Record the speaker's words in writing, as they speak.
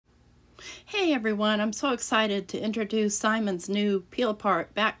Hey everyone, I'm so excited to introduce Simon's new peel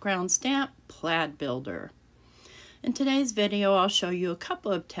apart background stamp, Plaid Builder. In today's video, I'll show you a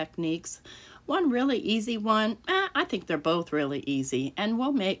couple of techniques. One really easy one, I think they're both really easy, and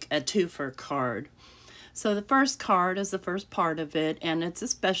we'll make a two-for card. So the first card is the first part of it, and it's a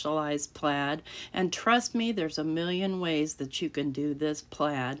specialized plaid, and trust me, there's a million ways that you can do this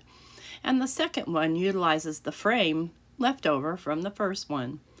plaid. And the second one utilizes the frame left over from the first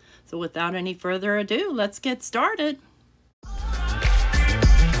one. So without any further ado, let's get started.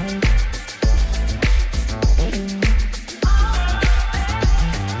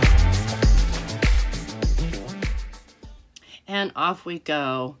 And off we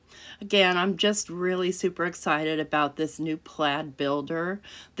go. Again, I'm just really super excited about this new plaid builder.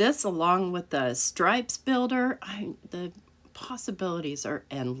 This, along with the stripes builder, the possibilities are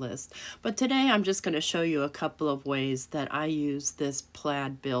endless. But today I'm just going to show you a couple of ways that I use this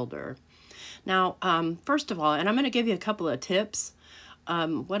plaid builder. Now, first of all, and I'm going to give you a couple of tips.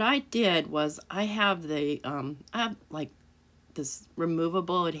 What I did was I have like this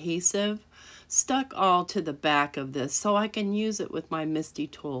removable adhesive stuck all to the back of this so I can use it with my MISTI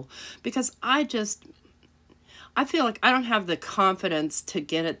tool, because I feel like I don't have the confidence to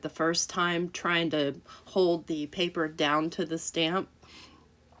get it the first time trying to hold the paper down to the stamp.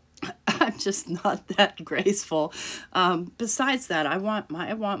 I'm just not that graceful. Besides that, I want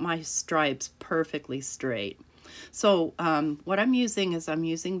my stripes perfectly straight. So what I'm using is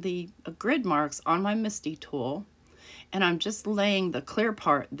the grid marks on my MISTI tool, and I'm just laying the clear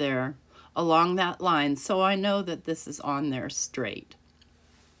part there along that line so I know that this is on there straight.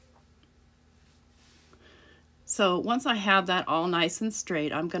 So once I have that all nice and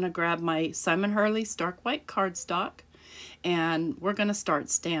straight, I'm going to grab my Simon Hurley Stark White cardstock, and we're going to start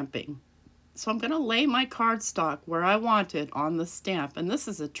stamping. So I'm going to lay my cardstock where I want it on the stamp. And this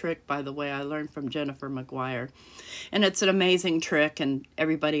is a trick, by the way, I learned from Jennifer McGuire. And it's an amazing trick, and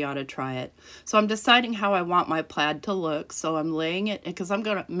everybody ought to try it. So I'm deciding how I want my plaid to look. So I'm laying it, because I'm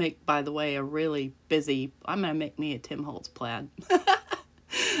going to make, by the way, I'm going to make me a Tim Holtz plaid.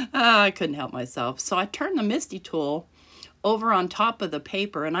 I couldn't help myself. So I turned the MISTI tool over on top of the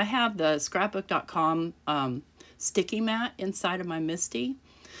paper, and I have the scrapbook.com sticky mat inside of my MISTI.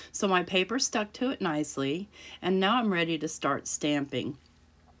 So my paper stuck to it nicely, and now I'm ready to start stamping.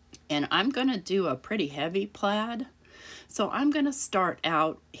 And I'm going to do a pretty heavy plaid. So I'm going to start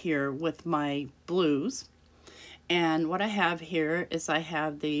out here with my blues. And what I have here is I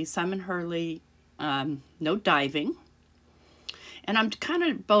have the Simon Hurley No Diving. And I'm kind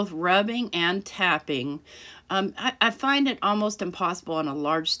of both rubbing and tapping. I find it almost impossible on a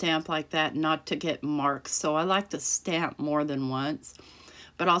large stamp like that not to get marks, so I like to stamp more than once.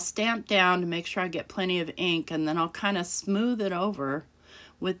 But I'll stamp down to make sure I get plenty of ink, and then I'll kind of smooth it over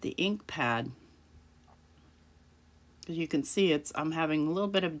with the ink pad. As you can see, I'm having a little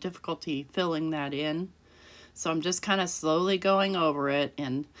bit of difficulty filling that in. So I'm just kind of slowly going over it,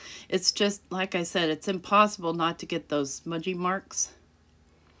 and it's just, like I said, it's impossible not to get those smudgy marks,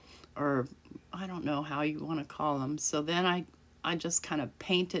 or I don't know how you want to call them. So then I just kind of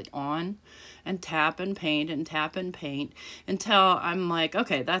paint it on and tap and paint and tap and paint until I'm like,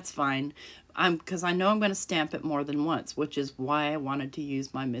 okay, that's fine. Because I know I'm going to stamp it more than once, which is why I wanted to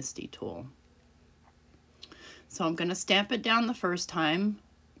use my MISTI tool. So I'm going to stamp it down the first time,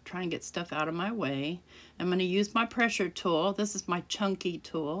 try and get stuff out of my way. I'm going to use my pressure tool. This is my chunky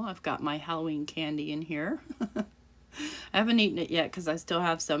tool. I've got my Halloween candy in here. I haven't eaten it yet because I still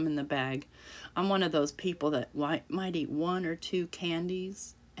have some in the bag. I'm one of those people that might eat one or two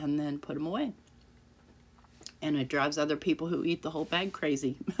candies and then put them away. And it drives other people who eat the whole bag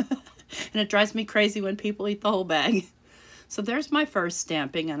crazy. And it drives me crazy when people eat the whole bag. So there's my first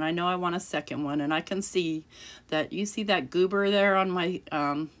stamping, and I know I want a second one, and I can see that, you see that goober there on my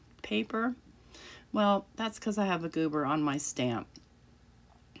paper? Well, that's because I have a goober on my stamp.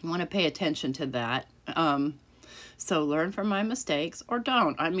 I want to pay attention to that. So learn from my mistakes, or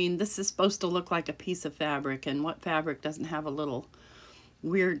don't. I mean, this is supposed to look like a piece of fabric, and what fabric doesn't have a little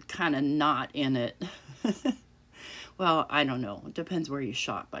weird kind of knot in it? Well, I don't know. It depends where you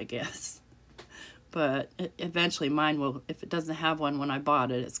shop, I guess. But eventually mine will, if it doesn't have one when I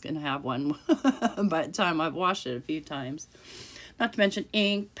bought it, it's going to have one by the time I've washed it a few times. Not to mention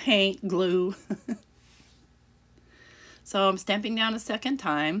ink, paint, glue. So I'm stamping down a second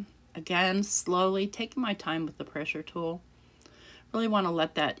time. Again, slowly, taking my time with the pressure tool. Really want to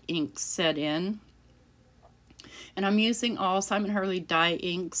let that ink set in. And I'm using all Simon Hurley dye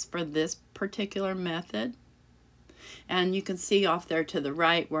inks for this particular method. And you can see off there to the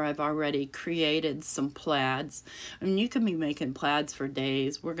right where I've already created some plaids. I mean, you can be making plaids for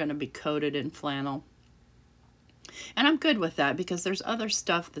days. We're going to be coated in flannel. And I'm good with that because there's other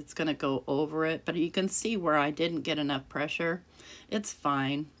stuff that's going to go over it. But you can see where I didn't get enough pressure. It's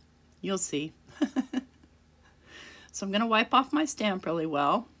fine. You'll see. So I'm going to wipe off my stamp really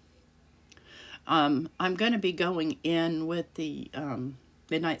well. I'm going to be going in with the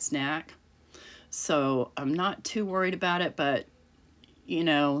Midnight Snack. So I'm not too worried about it, but, you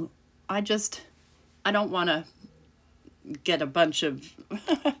know, I don't want to get a bunch of,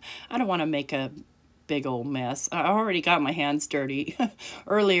 I don't want to make a big old mess. I already got my hands dirty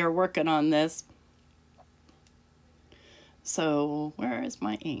earlier working on this. So where is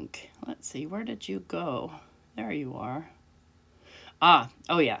my ink? Let's see, where did you go? There you are. Ah,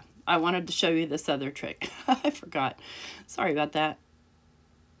 oh yeah, I wanted to show you this other trick. I forgot. Sorry about that.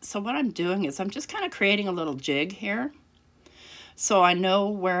 So what I'm doing is I'm just kind of creating a little jig here. So I know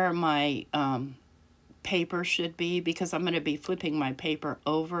where my paper should be because I'm going to be flipping my paper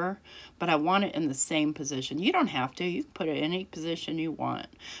over, but I want it in the same position. You don't have to. You can put it in any position you want.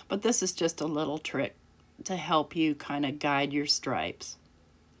 But this is just a little trick to help you kind of guide your stripes.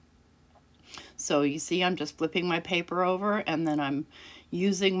 So you see I'm just flipping my paper over and then I'm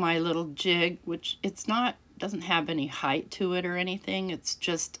using my little jig, which doesn't have any height to it or anything. It's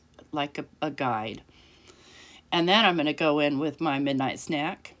just like a guide. And then I'm going to go in with my Midnight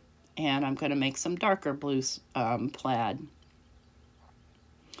Snack and I'm going to make some darker blue plaid.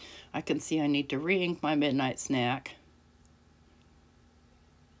 I can see I need to re-ink my Midnight Snack.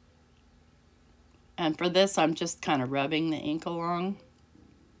 And for this, I'm just kind of rubbing the ink along.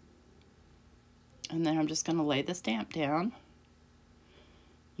 And then I'm just going to lay the stamp down.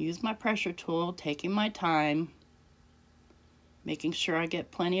 Use my pressure tool, taking my time, making sure I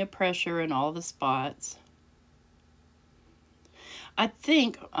get plenty of pressure in all the spots. I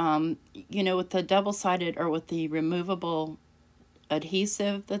think, you know, with the double-sided or with the removable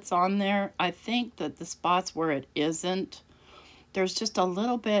adhesive that's on there, I think that the spots where it isn't, there's just a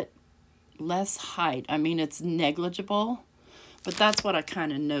little bit less height. I mean, it's negligible, but that's what I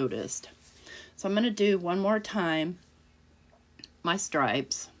kind of noticed. So I'm going to do one more time my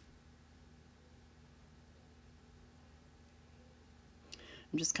stripes.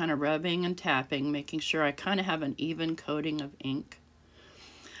 I'm just kind of rubbing and tapping, making sure I kind of have an even coating of ink.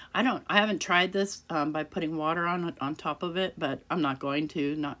 I haven't tried this by putting water on top of it, but I'm not going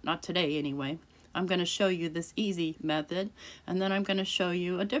to, not today anyway. I'm going to show you this easy method, and then I'm going to show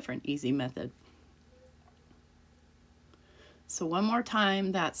you a different easy method. So one more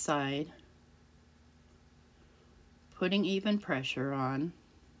time that side. Putting even pressure on,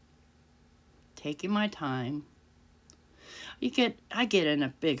 taking my time. I get in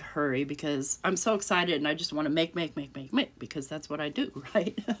a big hurry because I'm so excited and I just want to make because that's what I do,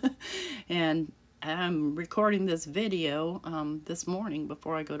 right? And I'm recording this video this morning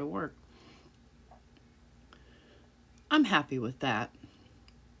before I go to work. I'm happy with that.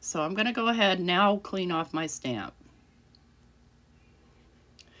 So I'm going to go ahead now, clean off my stamp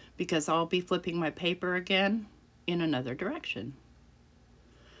because I'll be flipping my paper again in another direction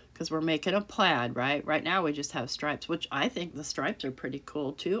because we're making a plaid, right? Right now we just have stripes, which I think the stripes are pretty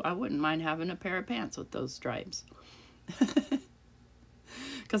cool too. I wouldn't mind having a pair of pants with those stripes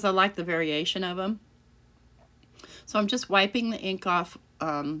because I like the variation of them. So I'm just wiping the ink off,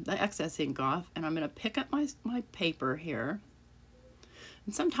 the excess ink off, and I'm going to pick up my paper here.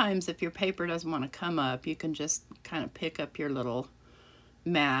 And sometimes if your paper doesn't want to come up, you can just kind of pick up your little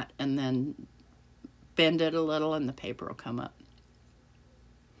mat and then bend it a little and the paper will come up.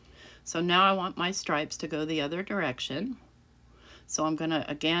 So now I want my stripes to go the other direction. So I'm going to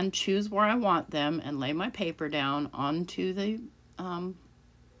again choose where I want them and lay my paper down onto the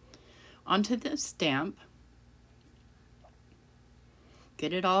stamp.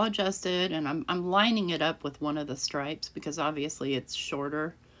 Get it all adjusted, and I'm lining it up with one of the stripes because obviously it's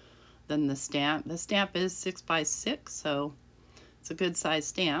shorter than the stamp. The stamp is 6 by 6, so it's a good size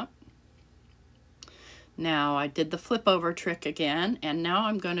stamp. Now I did the flip over trick again, and now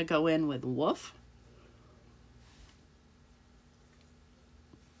I'm going to go in with woof.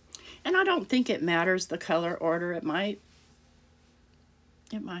 And I don't think it matters the color order. It might.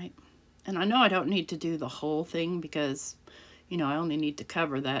 And I know I don't need to do the whole thing because, you know, I only need to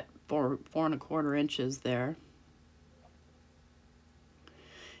cover that 4 1/4 inches there.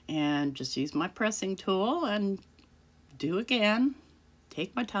 And just use my pressing tool and do again.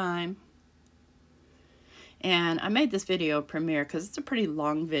 Take my time. And I made this video premiere because it's a pretty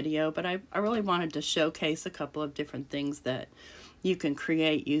long video, but I really wanted to showcase a couple of different things that you can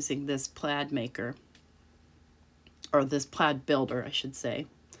create using this Plaid Maker. or this plaid builder, I should say.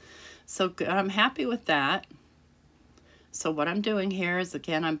 So I'm happy with that. So what I'm doing here is,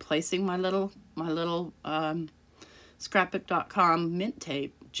 again, I'm placing my little scrapbook.com mint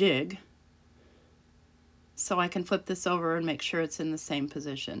tape jig so I can flip this over and make sure it's in the same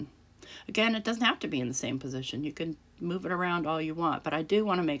position. Again, it doesn't have to be in the same position. You can move it around all you want, but I do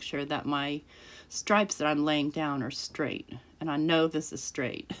want to make sure that my stripes that I'm laying down are straight, and I know this is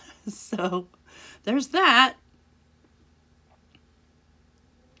straight. So there's that.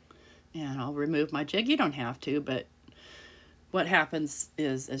 And I'll remove my jig. You don't have to, but what happens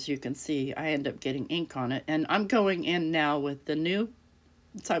is, as you can see, I end up getting ink on it. And I'm going in now with the new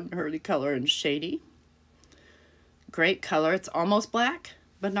Simon Hurley color in Shady. Great color. It's almost black,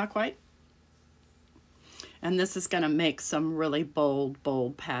 but not quite. And this is going to make some really bold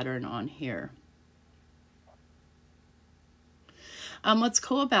pattern on here. What's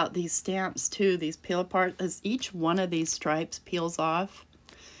cool about these stamps too, these peel apart, is each one of these stripes peels off.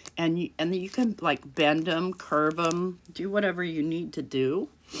 And you can like bend them, curve them, do whatever you need to do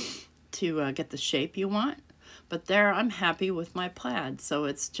to get the shape you want. But there, I'm happy with my plaid. So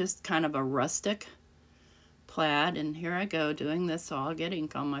it's just kind of a rustic plaid. And here I go doing this, so I'll get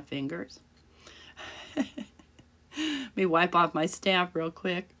ink on my fingers. Let me wipe off my stamp real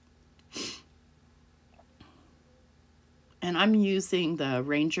quick. And I'm using the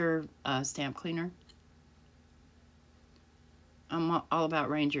Ranger stamp cleaner. I'm all about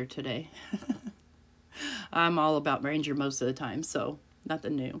Ranger today. I'm all about Ranger most of the time, so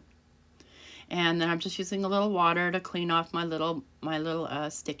nothing new. And then I'm just using a little water to clean off my little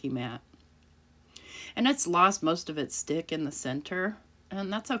sticky mat. And it's lost most of its stick in the center,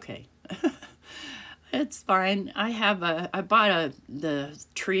 and that's okay. It's fine. I bought the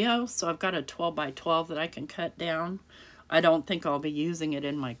trio, so I've got a 12 by 12 that I can cut down. I don't think I'll be using it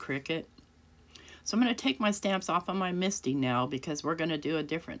in my Cricut. So I'm going to take my stamps off of my Misty now because we're going to do a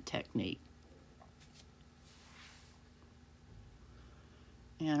different technique.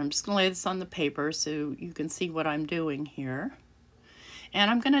 And I'm just going to lay this on the paper so you can see what I'm doing here. And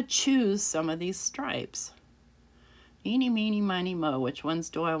I'm going to choose some of these stripes. Eeny, meeny, miny, mo. Which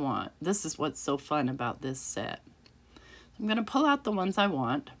ones do I want? This is what's so fun about this set. I'm going to pull out the ones I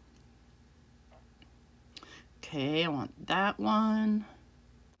want. Okay, I want that one.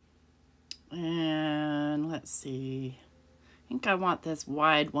 And let's see. I think I want this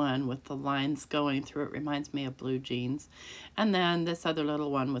wide one with the lines going through. It reminds me of blue jeans. And then this other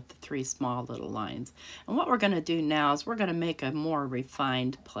little one with the 3 small little lines. And what we're going to do now is we're going to make a more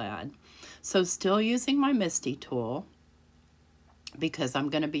refined plaid. So still using my Misty tool, because I'm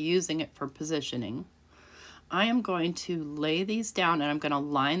going to be using it for positioning. I am going to lay these down and I'm going to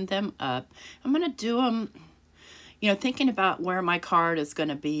line them up. I'm going to do them, you know, thinking about where my card is going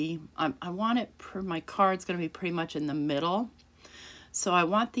to be. I want it, my card's going to be pretty much in the middle. So I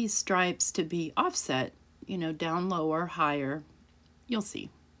want these stripes to be offset, you know, down lower, higher. You'll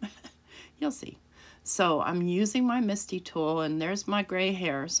see. You'll see. So I'm using my Misty tool, and there's my gray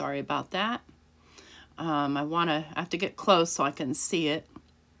hair. Sorry about that. I have to get close so I can see it,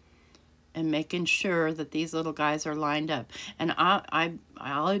 and making sure that these little guys are lined up. And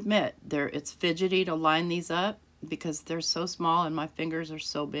I'll admit, it's fidgety to line these up because they're so small and my fingers are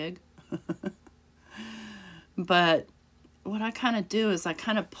so big. But what I kind of do is I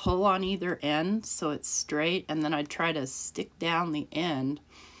kind of pull on either end so it's straight, and then I try to stick down the end,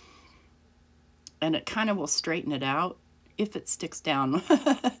 and it kind of will straighten it out if it sticks down.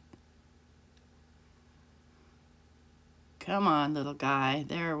 Come on, little guy.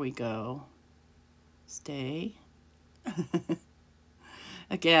 There we go. Stay.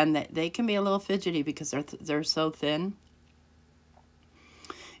 Again, they can be a little fidgety because they're so thin.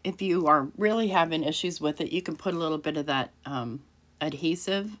 If you are really having issues with it, you can put a little bit of that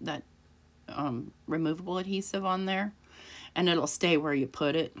adhesive, that removable adhesive on there, and it'll stay where you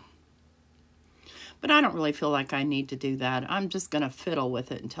put it. But I don't really feel like I need to do that. I'm just going to fiddle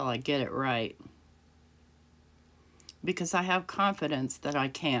with it until I get it right, because I have confidence that I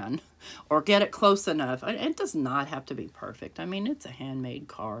can, or get it close enough. It does not have to be perfect. I mean, it's a handmade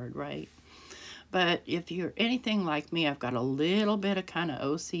card, right? But if you're anything like me, I've got a little bit of kind of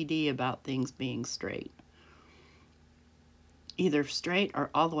OCD about things being straight. Either straight or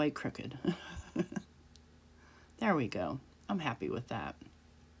all the way crooked. There we go. I'm happy with that.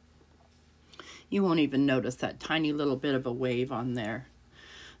 You won't even notice that tiny little bit of a wave on there.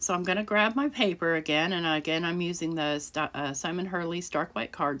 So I'm going to grab my paper again, and again I'm using the Simon Hurley Stark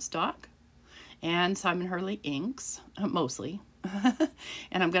White cardstock and Simon Hurley inks, mostly.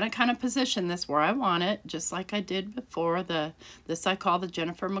 And I'm going to kind of position this where I want it, just like I did before. This I call the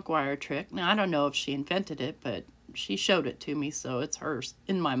Jennifer McGuire trick. Now, I don't know if she invented it, but she showed it to me, so it's hers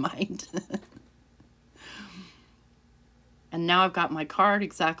in my mind. And now I've got my card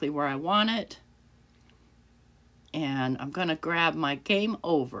exactly where I want it. And I'm going to grab my Game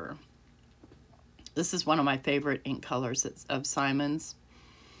Over. This is one of my favorite ink colors of Simon's.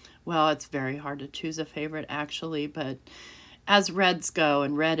 Well, it's very hard to choose a favorite actually, but as reds go,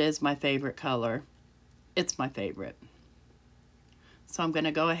 and red is my favorite color, it's my favorite. So I'm going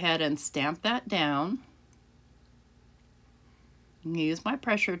to go ahead and stamp that down. Use my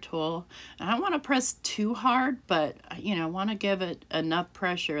pressure tool. I don't want to press too hard, but you know, I want to give it enough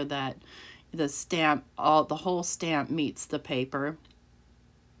pressure that the whole stamp meets the paper.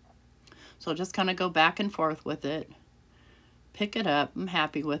 So just kind of go back and forth with it. Pick it up. I'm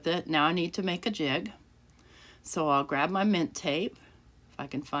happy with it. Now I need to make a jig. So I'll grab my mint tape, if I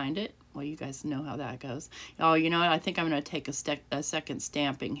can find it. Well, you guys know how that goes. Oh, you know what? I think I'm going to take a second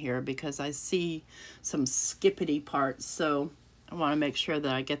stamping here because I see some skippity parts. So I want to make sure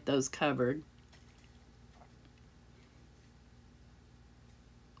that I get those covered.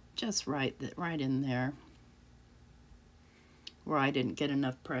 Just right in there where I didn't get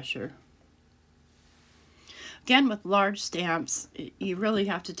enough pressure. Again, with large stamps, you really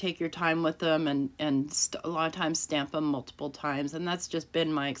have to take your time with them and a lot of times stamp them multiple times. And that's just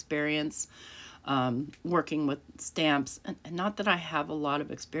been my experience working with stamps. And not that I have a lot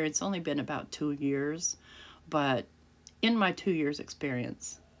of experience, it's only been about 2 years. But in my 2 years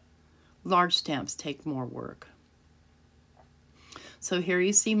experience, large stamps take more work. So here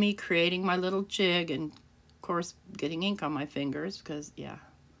you see me creating my little jig and, of course, getting ink on my fingers because, yeah,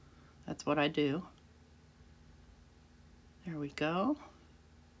 that's what I do. There we go.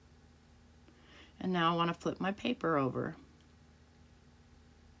 And now I want to flip my paper over.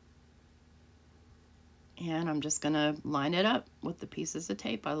 And I'm just going to line it up with the pieces of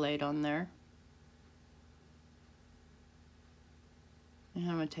tape I laid on there. And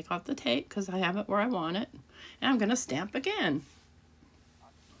I'm going to take off the tape because I have it where I want it. And I'm going to stamp again.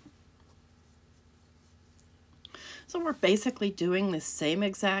 So we're basically doing the same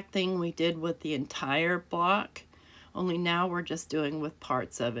exact thing we did with the entire block. Only now we're just doing with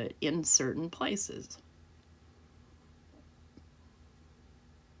parts of it in certain places.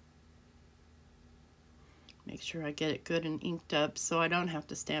 Make sure I get it good and inked up so I don't have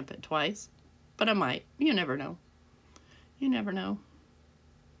to stamp it twice. But I might. You never know. You never know.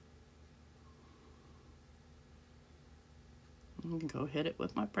 I can go hit it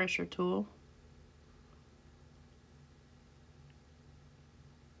with my pressure tool.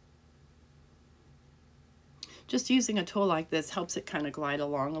 Just using a tool like this helps it kind of glide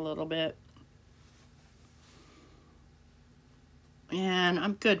along a little bit. And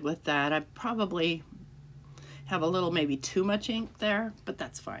I'm good with that. I probably have a little, maybe too much ink there, but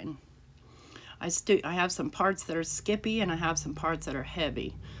that's fine. I have some parts that are skippy and I have some parts that are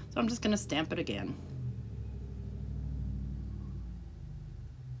heavy. So I'm just going to stamp it again.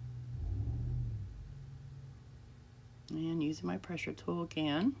 And using my pressure tool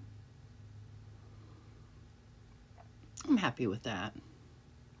again. I'm happy with that.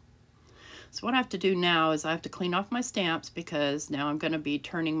 So what I have to do now is I have to clean off my stamps because now I'm going to be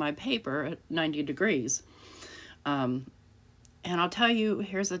turning my paper at 90 degrees. And I'll tell you,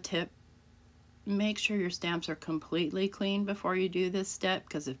 here's a tip. Make sure your stamps are completely clean before you do this step,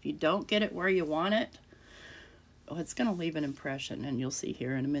 because if you don't get it where you want it, oh, it's going to leave an impression, and you'll see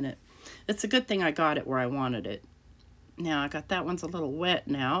here in a minute. It's a good thing I got it where I wanted it. Now I got that one's a little wet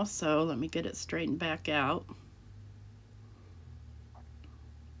now, so let me get it straightened back out.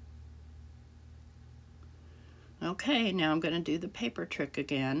 Okay, now I'm going to do the paper trick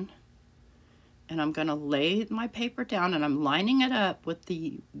again. And I'm going to lay my paper down and I'm lining it up with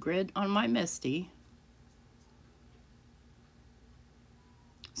the grid on my MISTI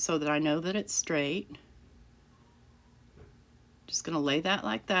so that I know that it's straight. Just going to lay that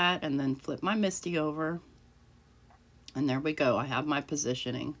like that and then flip my MISTI over. And there we go. I have my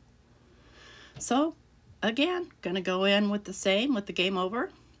positioning. So again, going to go in with the same, with the Game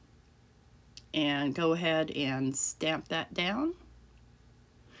Over. And go ahead and stamp that down.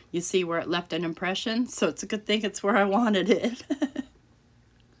 You see where it left an impression, so it's a good thing it's where I wanted it.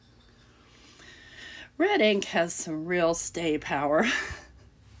 Red ink has some real stay power.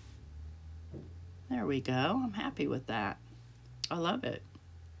 There we go. I'm happy with that. I love it.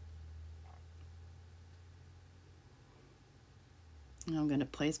 And I'm going to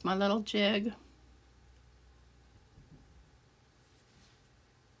place my little jig.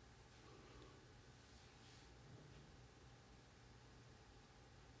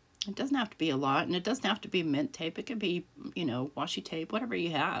 It doesn't have to be a lot, and it doesn't have to be mint tape. It could be, you know, washi tape, whatever you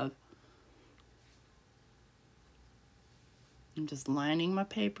have. I'm just lining my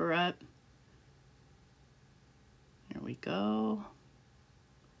paper up. There we go.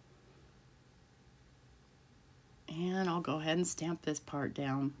 And I'll go ahead and stamp this part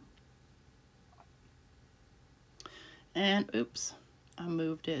down. And oops, I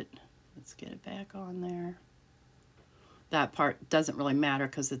moved it. Let's get it back on there. That part doesn't really matter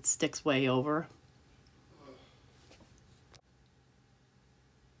because it sticks way over.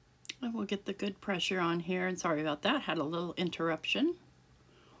 And we'll get the good pressure on here. And sorry about that, had a little interruption.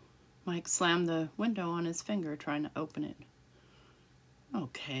 Mike slammed the window on his finger trying to open it.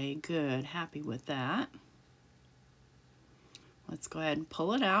 Okay, good, happy with that. Let's go ahead and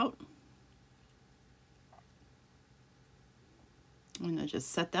pull it out. I'm gonna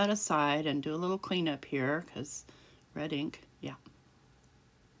just set that aside and do a little cleanup here because red ink, yeah.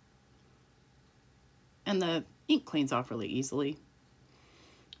 And the ink cleans off really easily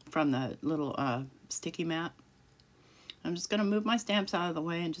from the little sticky mat. I'm just gonna move my stamps out of the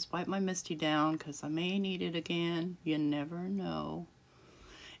way and just wipe my Misty down because I may need it again. You never know.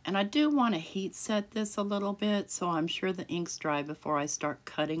 And I do want to heat set this a little bit so I'm sure the ink's dry before I start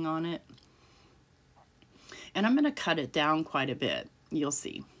cutting on it. And I'm gonna cut it down quite a bit. You'll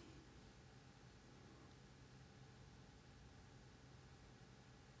see.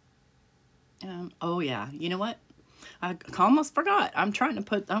 Oh yeah, you know what? I almost forgot. I want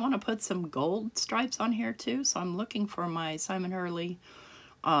to put some gold stripes on here too. So I'm looking for my Simon Hurley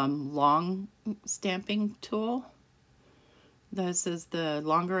long stamping tool. This is the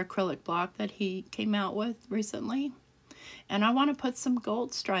longer acrylic block that he came out with recently. And I want to put some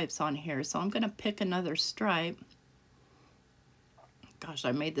gold stripes on here. So I'm going to pick another stripe. Gosh,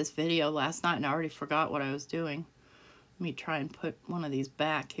 I made this video last night and I already forgot what I was doing. Let me try and put one of these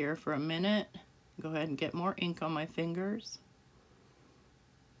back here for a minute. Go ahead and get more ink on my fingers.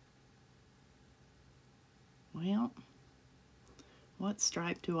 Well, what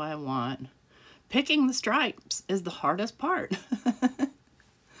stripe do I want? Picking the stripes is the hardest part.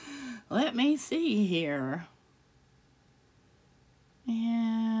 Let me see here.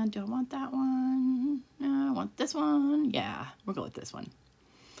 And do I want that one? No, I want this one. Yeah, we'll go with this one.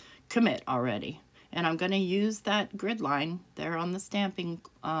 Commit already. And I'm going to use that grid line there on the stamping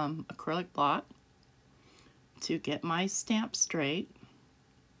acrylic block to get my stamp straight.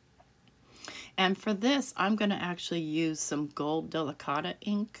 And for this, I'm going to actually use some gold Delicata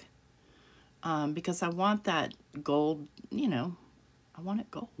ink because I want that gold, you know, I want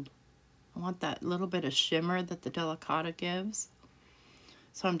it gold. I want that little bit of shimmer that the Delicata gives.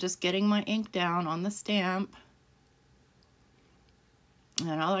 So I'm just getting my ink down on the stamp.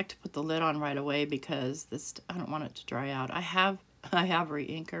 And I like to put the lid on right away because this, I don't want it to dry out. I have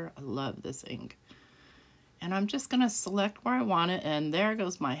re-inker. I love this ink. And I'm just going to select where I want it. And there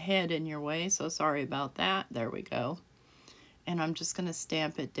goes my head in your way. So sorry about that. There we go. And I'm just going to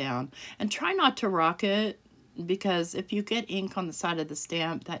stamp it down. And try not to rock it because if you get ink on the side of the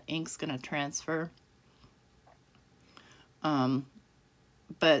stamp, that ink's going to transfer.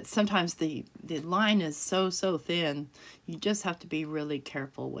 But sometimes the line is so thin, you just have to be really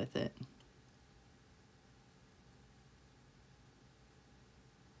careful with it.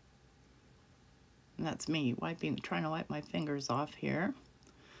 And that's me trying to wipe my fingers off here.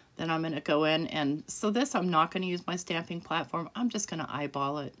 Then I'm going to go in and, so this I'm not going to use my stamping platform. I'm just going to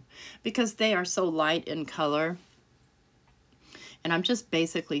eyeball it because they are so light in color. And I'm just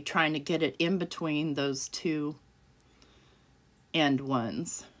basically trying to get it in between those two end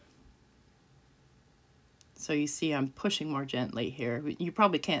ones. So you see I'm pushing more gently here. You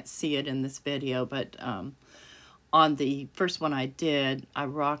probably can't see it in this video, but on the first one I did, I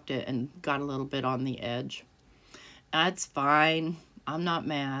rocked it and got a little bit on the edge. That's fine. I'm not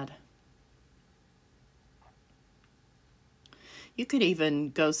mad. You could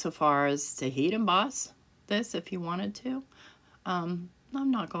even go so far as to heat emboss this if you wanted to. I'm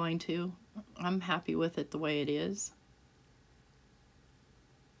not going to. I'm happy with it the way it is.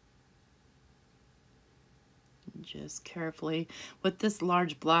 Just carefully. With this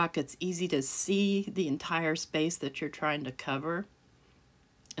large block, it's easy to see the entire space that you're trying to cover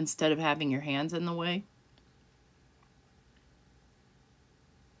instead of having your hands in the way.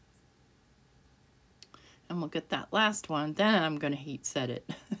 And we'll get that last one. Then I'm going to heat set it.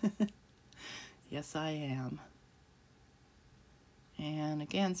 Yes, I am. And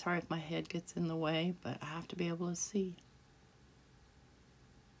again, sorry if my head gets in the way, but I have to be able to see.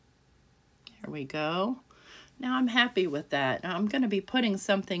 There we go. Now I'm happy with that. Now I'm going to be putting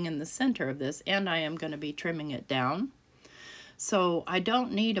something in the center of this, and I am going to be trimming it down. So I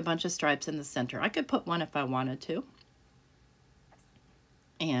don't need a bunch of stripes in the center. I could put one if I wanted to.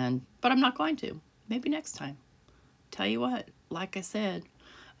 But I'm not going to. Maybe next time. tell you what, like I said,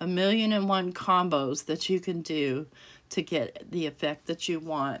 1,000,001 combos that you can do to get the effect that you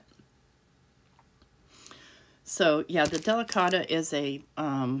want. So yeah, the Delicata is a,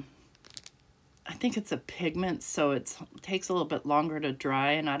 I think it's a pigment, so it takes a little bit longer to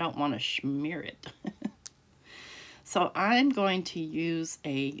dry, and I don't want to smear it. So I'm going to use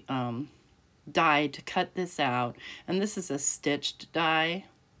a die to cut this out, and this is a stitched die.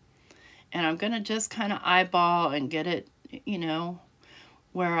 And I'm going to just kind of eyeball and get it, you know,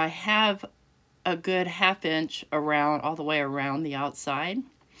 where I have a good 1/2 inch around, all the way around the outside.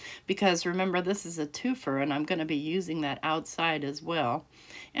 Because remember, this is a twofer, and I'm going to be using that outside as well.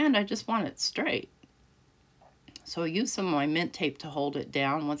 And I just want it straight. So I'll use some of my mint tape to hold it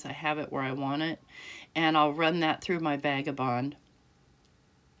down once I have it where I want it. And I'll run that through my Vagabond.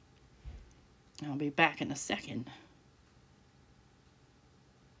 I'll be back in a second.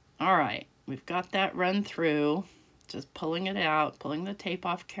 All right, we've got that run through. Just pulling it out, pulling the tape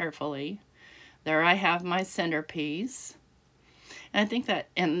off carefully. There I have my centerpiece. And I think that,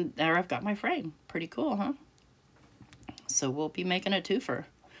 and there I've got my frame. Pretty cool, huh? So we'll be making a twofer.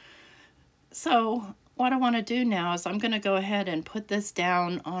 So what I want to do now is I'm going to go ahead and put this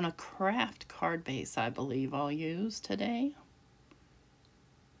down on a craft card base, I believe I'll use today.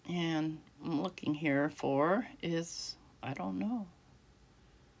 And I'm looking here for is, I don't know.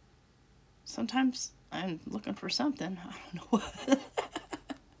 Sometimes I'm looking for something. I don't know what.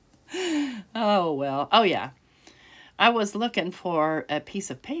 Oh, well. Oh, yeah. I was looking for a piece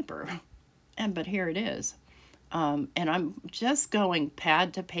of paper, but here it is. And I'm just going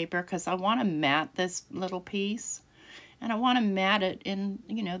pad to paper because I want to mat this little piece. And I want to mat it in,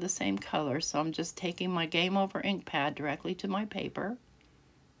 you know, the same color. So I'm just taking my Game Over ink pad directly to my paper.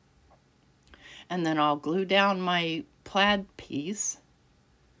 And then I'll glue down my plaid piece.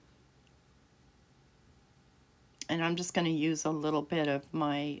 And I'm just going to use a little bit of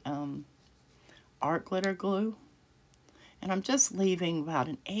my art glitter glue. And I'm just leaving about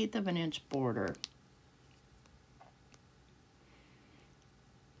 1/8 of an inch border.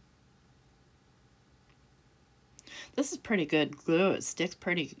 This is pretty good glue. It sticks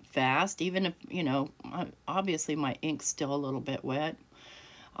pretty fast, even if, you know, obviously my ink's still a little bit wet.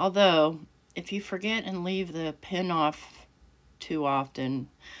 Although, if you forget and leave the pin off too often,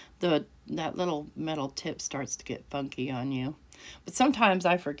 that little metal tip starts to get funky on you. But sometimes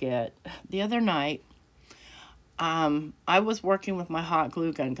I forget. The other night, I was working with my hot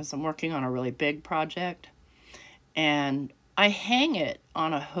glue gun because I'm working on a really big project. And I hang it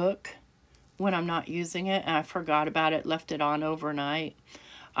on a hook when I'm not using it, and I forgot about it, left it on overnight.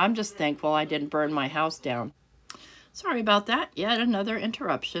 I'm just thankful I didn't burn my house down. Sorry about that. Yet another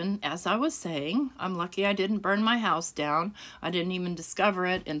interruption. As I was saying, I'm lucky I didn't burn my house down. I didn't even discover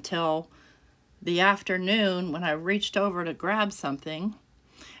it until the afternoon when I reached over to grab something.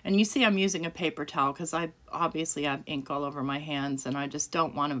 And you see I'm using a paper towel because I obviously have ink all over my hands, and I just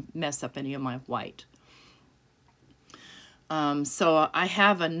don't want to mess up any of my white. So I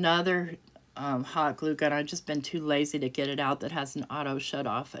have another hot glue gun. I've just been too lazy to get it out that has an auto shut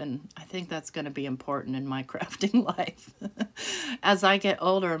off, and I think that's going to be important in my crafting life as I get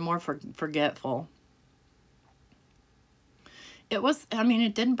older and more forgetful. It was, I mean,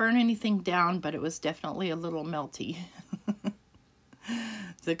 it didn't burn anything down, but it was definitely a little melty.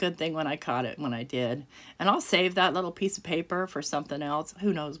 It's a good thing when I caught it when I did. And I'll save that little piece of paper for something else,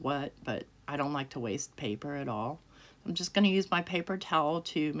 who knows what, but I don't like to waste paper at all. I'm just going to use my paper towel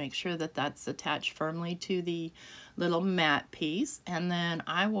to make sure that that's attached firmly to the little matte piece. And then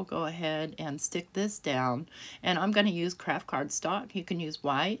I will go ahead and stick this down. And I'm going to use craft cardstock. You can use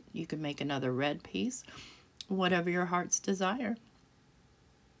white. You can make another red piece. Whatever your heart's desire.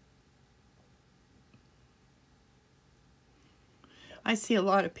 I see a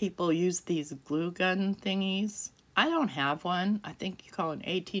lot of people use these glue gun thingies. I don't have one. I think you call it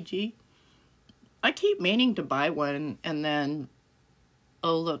an ATG. I keep meaning to buy one, and then,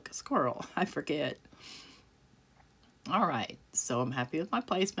 oh look, a squirrel. I forget. All right, so I'm happy with my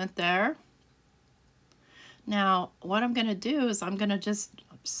placement there. Now, what I'm going to do is I'm going to just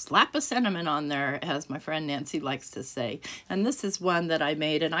slap a sentiment on there, as my friend Nancy likes to say. And this is one that I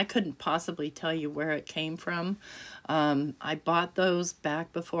made, and I couldn't possibly tell you where it came from. I bought those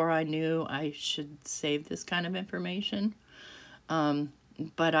back before I knew I should save this kind of information.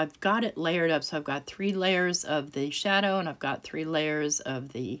 But I've got it layered up, so I've got 3 layers of the shadow, and I've got 3 layers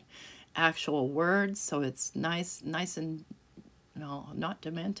of the actual words, so it's nice and, no, not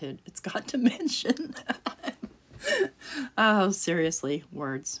demented. It's got dimension. Oh, seriously,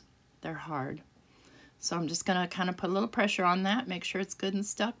 words. They're hard. So I'm just gonna kind of put a little pressure on that, make sure it's good and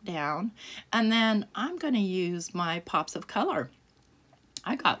stuck down. And then I'm gonna use my pops of color.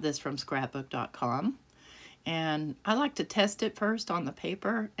 I got this from scrapbook.com. And I like to test it first on the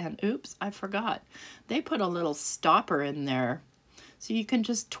paper, and oops, I forgot. They put a little stopper in there. So you can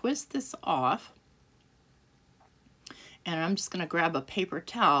just twist this off. And I'm just gonna grab a paper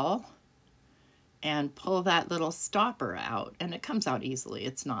towel and pull that little stopper out. And it comes out easily.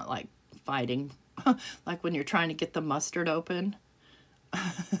 It's not like fighting, like when you're trying to get the mustard open.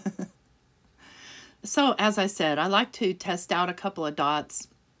 So as I said, I like to test out a couple of dots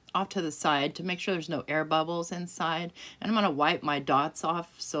off to the side to make sure there's no air bubbles inside. And I'm going to wipe my dots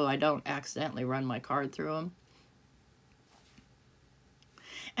off so I don't accidentally run my card through them.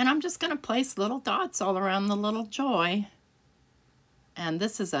 And I'm just going to place little dots all around the little joy. And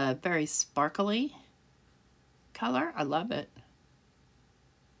this is a very sparkly color. I love it.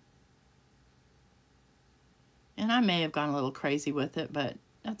 And I may have gone a little crazy with it, but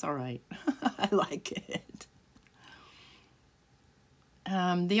that's all right. I like it.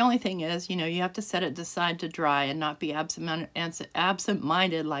 The only thing is, you know, you have to set it aside to dry and not be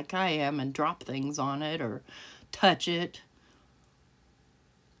absent-minded like I am and drop things on it or touch it.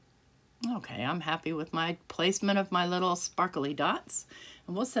 Okay, I'm happy with my placement of my little sparkly dots.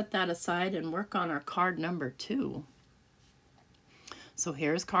 And we'll set that aside and work on our card number 2. So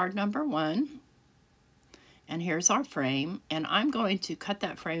here's card number 1. And here's our frame. And I'm going to cut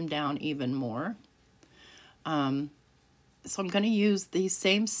that frame down even more. So I'm going to use the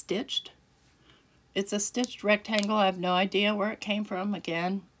same stitched. It's a stitched rectangle. I have no idea where it came from.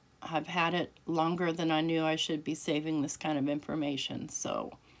 Again, I've had it longer than I knew I should be saving this kind of information.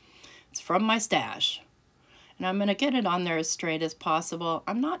 So it's from my stash. And I'm going to get it on there as straight as possible.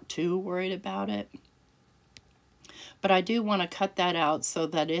 I'm not too worried about it. But I do want to cut that out so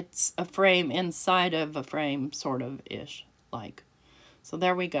that it's a frame inside of a frame, sort of ish like. So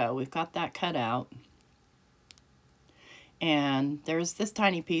there we go. We've got that cut out. And there's this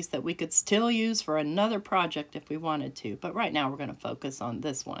tiny piece that we could still use for another project if we wanted to. But right now we're going to focus on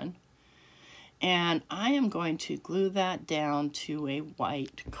this one. And I am going to glue that down to a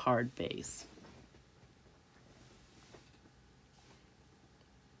white card base.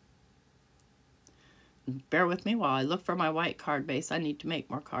 Bear with me while I look for my white card base. I need to make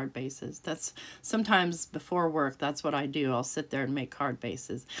more card bases. That's sometimes before work, that's what I do. I'll sit there and make card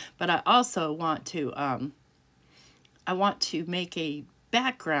bases. But I also want to make a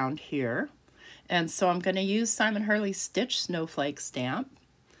background here. And so I'm going to use Simon Hurley's Stitch Snowflake stamp.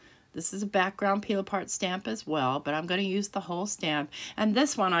 This is a background peel apart stamp as well, but I'm going to use the whole stamp. And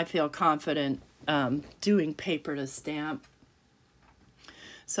this one I feel confident doing paper to stamp.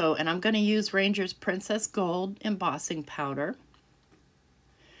 So, and I'm going to use Ranger's Princess Gold embossing powder.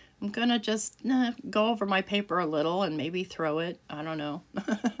 I'm going to just go over my paper a little and maybe throw it, I don't know,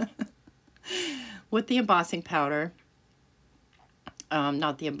 with the embossing powder.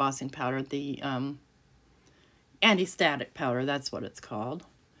 Not the embossing powder, the anti-static powder, that's what it's called.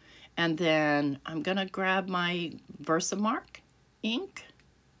 And then I'm going to grab my Versamark ink.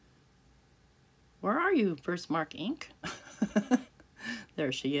 Where are you, Versamark ink?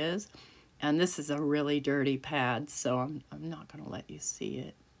 There she is. And this is a really dirty pad, so I'm not going to let you see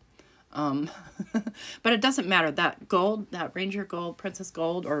it. But it doesn't matter. That gold, that Ranger Gold, Princess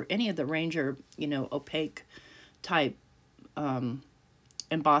Gold, or any of the Ranger, you know, opaque type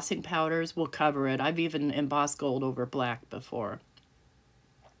embossing powders will cover it. I've even embossed gold over black before.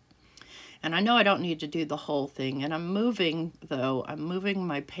 And I know I don't need to do the whole thing. And I'm moving, though, I'm moving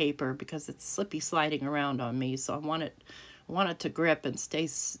my paper because it's slippy sliding around on me. So I want it to grip and stay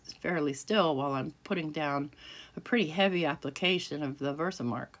fairly still while I'm putting down a pretty heavy application of the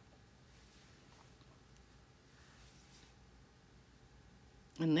Versamark.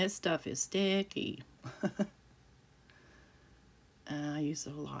 And this stuff is sticky. I use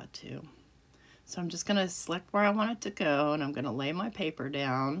it a lot too. So I'm just going to select where I want it to go, and I'm going to lay my paper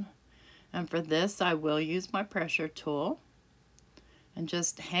down. And for this, I will use my pressure tool and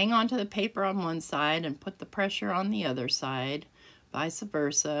just hang onto the paper on one side and put the pressure on the other side, vice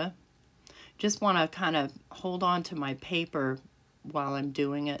versa. Just want to kind of hold on to my paper while I'm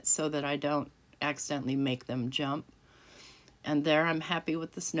doing it so that I don't accidentally make them jump. And there, I'm happy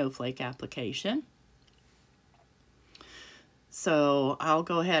with the snowflake application. So I'll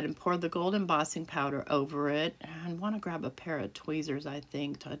go ahead and pour the gold embossing powder over it. And I want to grab a pair of tweezers, I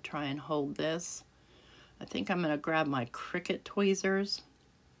think, to try and hold this. I think I'm going to grab my Cricut tweezers.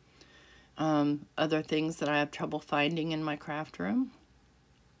 Other things that I have trouble finding in my craft room.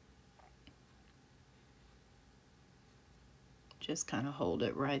 Just kind of hold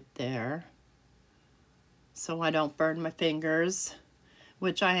it right there. so I don't burn my fingers,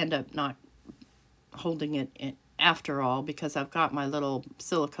 which I end up not holding it in after all because I've got my little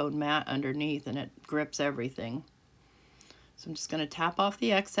silicone mat underneath and it grips everything. So I'm just going to tap off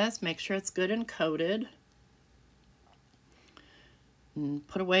the excess, make sure it's good and coated, and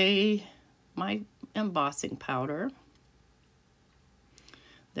put away my embossing powder.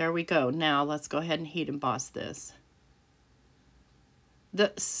 There we go. Now let's go ahead and heat emboss this.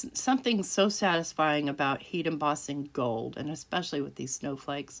 Something so satisfying about heat embossing gold, and especially with these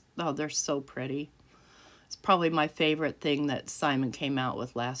snowflakes. Oh, they're so pretty. It's probably my favorite thing that Simon came out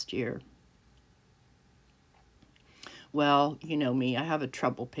with last year. Well, you know me, I have a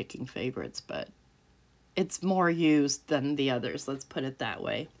trouble picking favorites, but it's more used than the others, let's put it that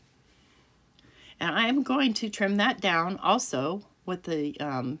way. And I am going to trim that down also with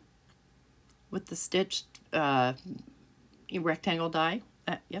the stitched rectangle die.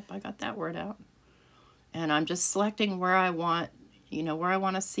 Yep, I got that word out. And I'm just selecting where I want, where I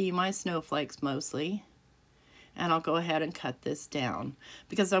want to see my snowflakes mostly. And I'll go ahead and cut this down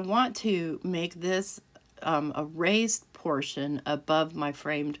because I want to make this a raised portion above my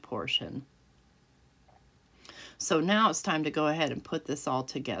framed portion. So now it's time to go ahead and put this all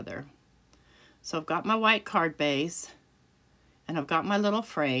together. So I've got my white card base and I've got my little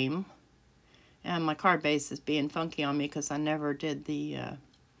frame, and my card base is being funky on me because I never did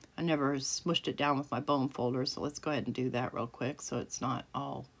I never smushed it down with my bone folder. So let's go ahead and do that real quick so it's not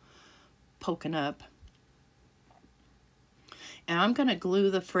all poking up. And I'm going to glue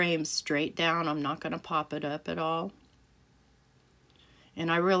the frame straight down. I'm not going to pop it up at all.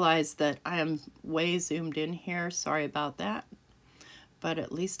 And I realize that I am way zoomed in here. Sorry about that. But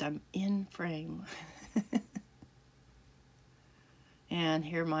at least I'm in frame. And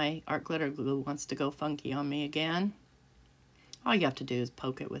here my art glitter glue wants to go funky on me again. All you have to do is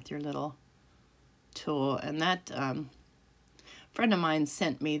poke it with your little tool. And that friend of mine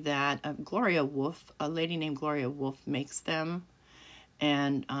sent me that. Gloria Wolf, a lady named Gloria Wolf makes them.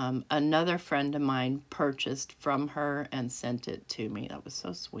 And another friend of mine purchased from her and sent it to me. That was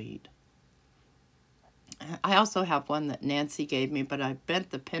so sweet. I also have one that Nancy gave me, but I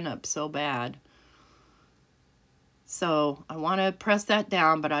bent the pin up so bad. So I want to press that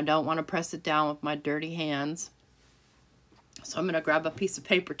down, but I don't want to press it down with my dirty hands. So I'm going to grab a piece of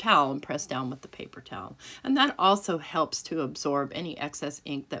paper towel and press down with the paper towel. And that also helps to absorb any excess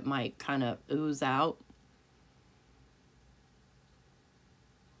ink that might kind of ooze out.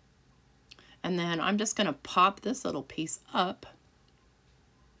 And then I'm just going to pop this little piece up.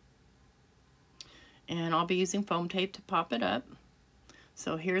 And I'll be using foam tape to pop it up.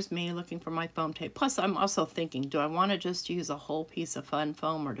 So here's me looking for my foam tape. Plus, I'm also thinking, do I want to just use a whole piece of fun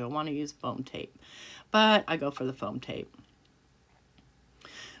foam or do I want to use foam tape? But I go for the foam tape.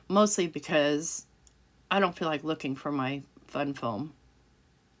 Mostly because I don't feel like looking for my fun foam.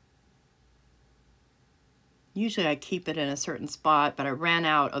 Usually I keep it in a certain spot, but I ran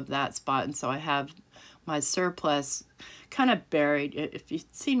out of that spot, and so I have my surplus kind of buried. If you've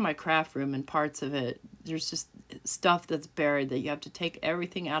seen my craft room and parts of it, there's just stuff that's buried that you have to take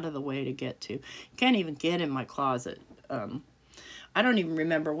everything out of the way to get to. You can't even get in my closet. I don't even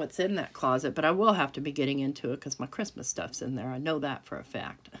remember what's in that closet, but I will have to be getting into it because my Christmas stuff's in there. I know that for a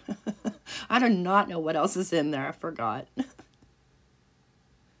fact. I do not know what else is in there. I forgot.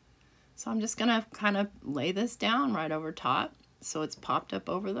 So I'm just going to kind of lay this down right over top so it's popped up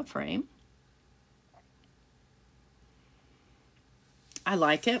over the frame. I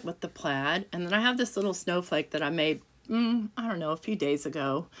like it with the plaid. And then I have this little snowflake that I made, I don't know, a few days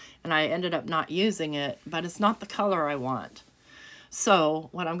ago. And I ended up not using it, but it's not the color I want. So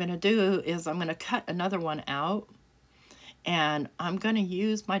what I'm going to do is I'm going to cut another one out. And I'm going to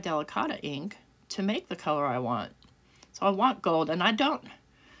use my Delicata ink to make the color I want. So I want gold, and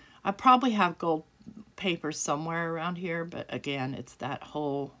I probably have gold paper somewhere around here, but again, it's that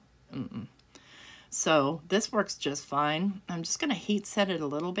whole, So this works just fine. I'm just going to heat set it a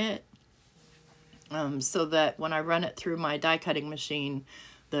little bit so that when I run it through my die cutting machine,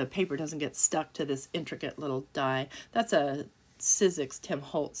 the paper doesn't get stuck to this intricate little die. That's a Sizzix Tim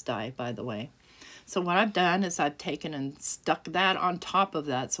Holtz die, by the way. So what I've done is I've taken and stuck that on top of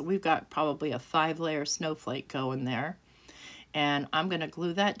that. So we've got probably a 5-layer snowflake going there. And I'm going to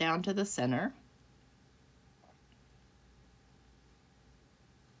glue that down to the center.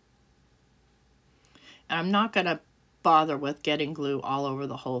 And I'm not going to bother with getting glue all over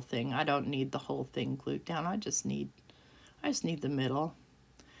the whole thing. I don't need the whole thing glued down. I just need the middle.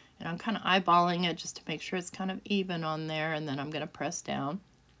 And I'm kind of eyeballing it just to make sure it's kind of even on there. And then I'm going to press down.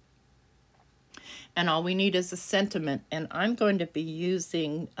 And all we need is a sentiment. And I'm going to be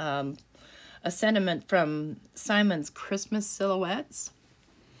using a sentiment from Simon's Christmas Silhouettes.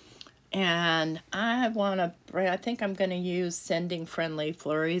 And I think I'm going to use Sending Friendly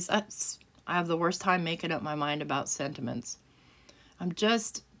Flurries. I have the worst time making up my mind about sentiments. I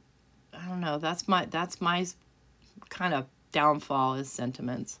don't know, that's my kind of downfall is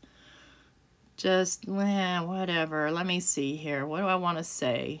sentiments. Just, whatever. Let me see here. What do I want to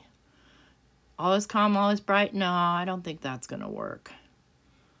say? All is calm, all is bright? No, I don't think that's going to work.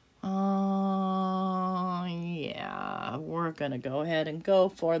 Yeah, we're going to go ahead and go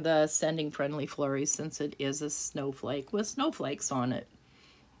for the Sending Friendly Flurries since it is a snowflake with snowflakes on it.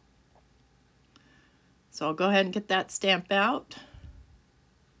 So I'll go ahead and get that stamp out.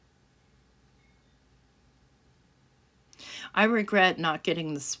 I regret not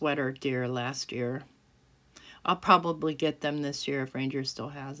getting the sweater deer last year. I'll probably get them this year if Ranger still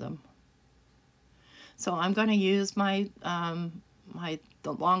has them. So I'm going to use my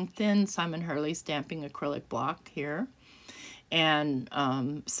the long thin Simon Hurley stamping acrylic block here, and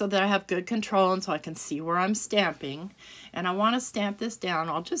so that I have good control and so I can see where I'm stamping. And I want to stamp this down.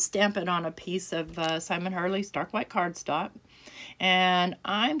 I'll just stamp it on a piece of Simon Hurley's dark white cardstock, and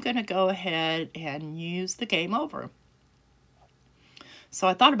I'm going to go ahead and use the Game Over. So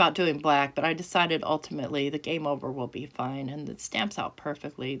I thought about doing black, but I decided ultimately the Game Over will be fine, and it stamps out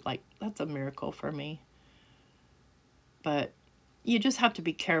perfectly. Like, that's a miracle for me. But you just have to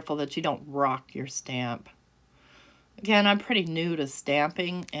be careful that you don't rock your stamp. Again, I'm pretty new to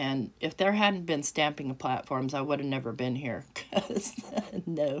stamping, and if there hadn't been stamping platforms, I would have never been here.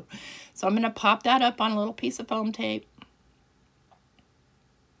 No. So I'm going to pop that up on a little piece of foam tape.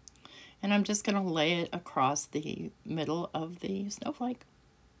 And I'm just going to lay it across the middle of the snowflake.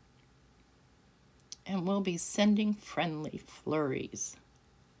 And we'll be sending friendly flurries.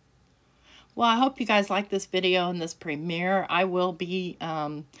 Well, I hope you guys like this video and this premiere. I will be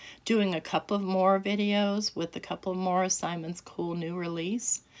doing a couple of more videos with a couple more of Simon's cool new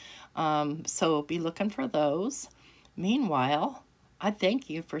release. So be looking for those. Meanwhile, I thank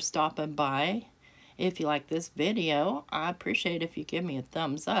you for stopping by. If you like this video, I appreciate if you give me a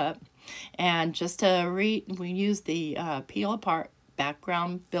thumbs up. And just to we use the Peel Apart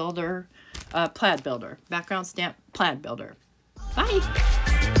Background Builder, Plaid Builder, Background Stamp Plaid Builder. Bye!